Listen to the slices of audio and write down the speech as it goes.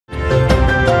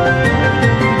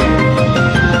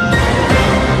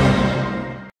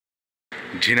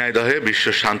ঝিনাইদহে বিশ্ব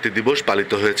শান্তি দিবস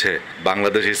পালিত হয়েছে।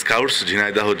 বাংলাদেশ স্কাউটস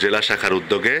ঝিনাইদহ জেলা শাখার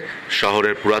উদ্যোগে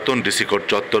শহরের পুরাতন ডিসি কোর্ট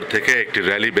চত্বর থেকে একটি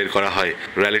র্যালি বের করা হয়।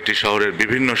 র্যালিটি শহরের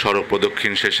বিভিন্ন সড়ক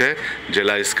প্রদক্ষিণ শেষে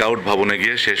জেলা স্কাউট ভবনে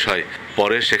গিয়ে শেষ হয়।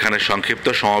 পরে সেখানে সংক্ষিপ্ত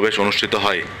সমাবেশ অনুষ্ঠিত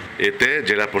হয়। এতে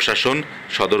জেলা প্রশাসন,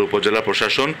 সদর উপজেলা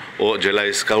প্রশাসন ও জেলা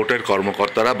স্কাউটের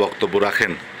কর্মকর্তারা বক্তব্য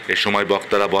রাখেন। এ সময়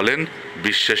বক্তারা বলেন,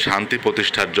 বিশ্বে শান্তি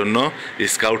প্রতিষ্ঠার জন্য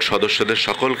স্কাউট সদস্যদের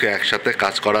সকলকে একসাথে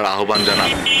কাজ করার আহ্বান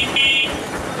জানান।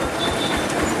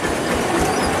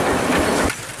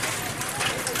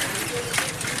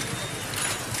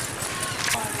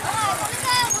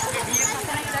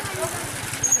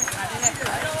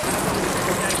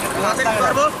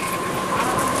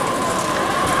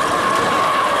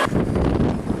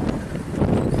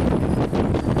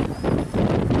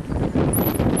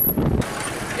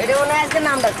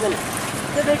 নাম ডাকবেন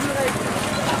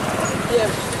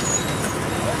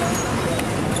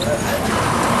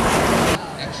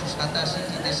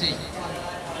 187টি দেশেই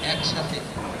একসাথে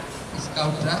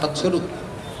স্কাউটরা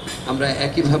আমরা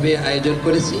একইভাবে আয়োজন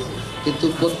করেছি, কিন্তু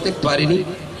প্রত্যেক পারিনি।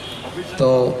 তো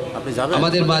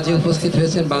আমাদের মাঝে উপস্থিত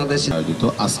হয়েছেন বাংলাদেশে আয়োজিত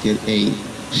আজকের এই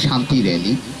শান্তি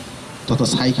র্যালি তথা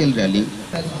সাইকেল র্যালি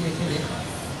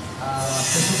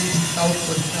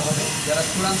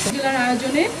জেলার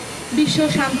আয়োজনে বিশ্ব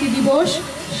শান্তি দিবস,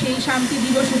 সেই শান্তি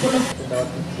দিবস উপলক্ষে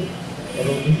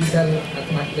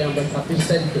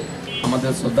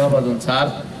আমাদের শ্রদ্ধাভাজন স্যার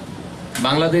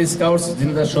বাংলাদেশ স্কাউটস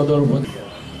ঝিনাইদহ সদর।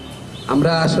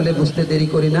 আমরা আসলে বুঝতে দেরি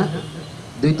করি না,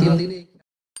 2-3 দিনে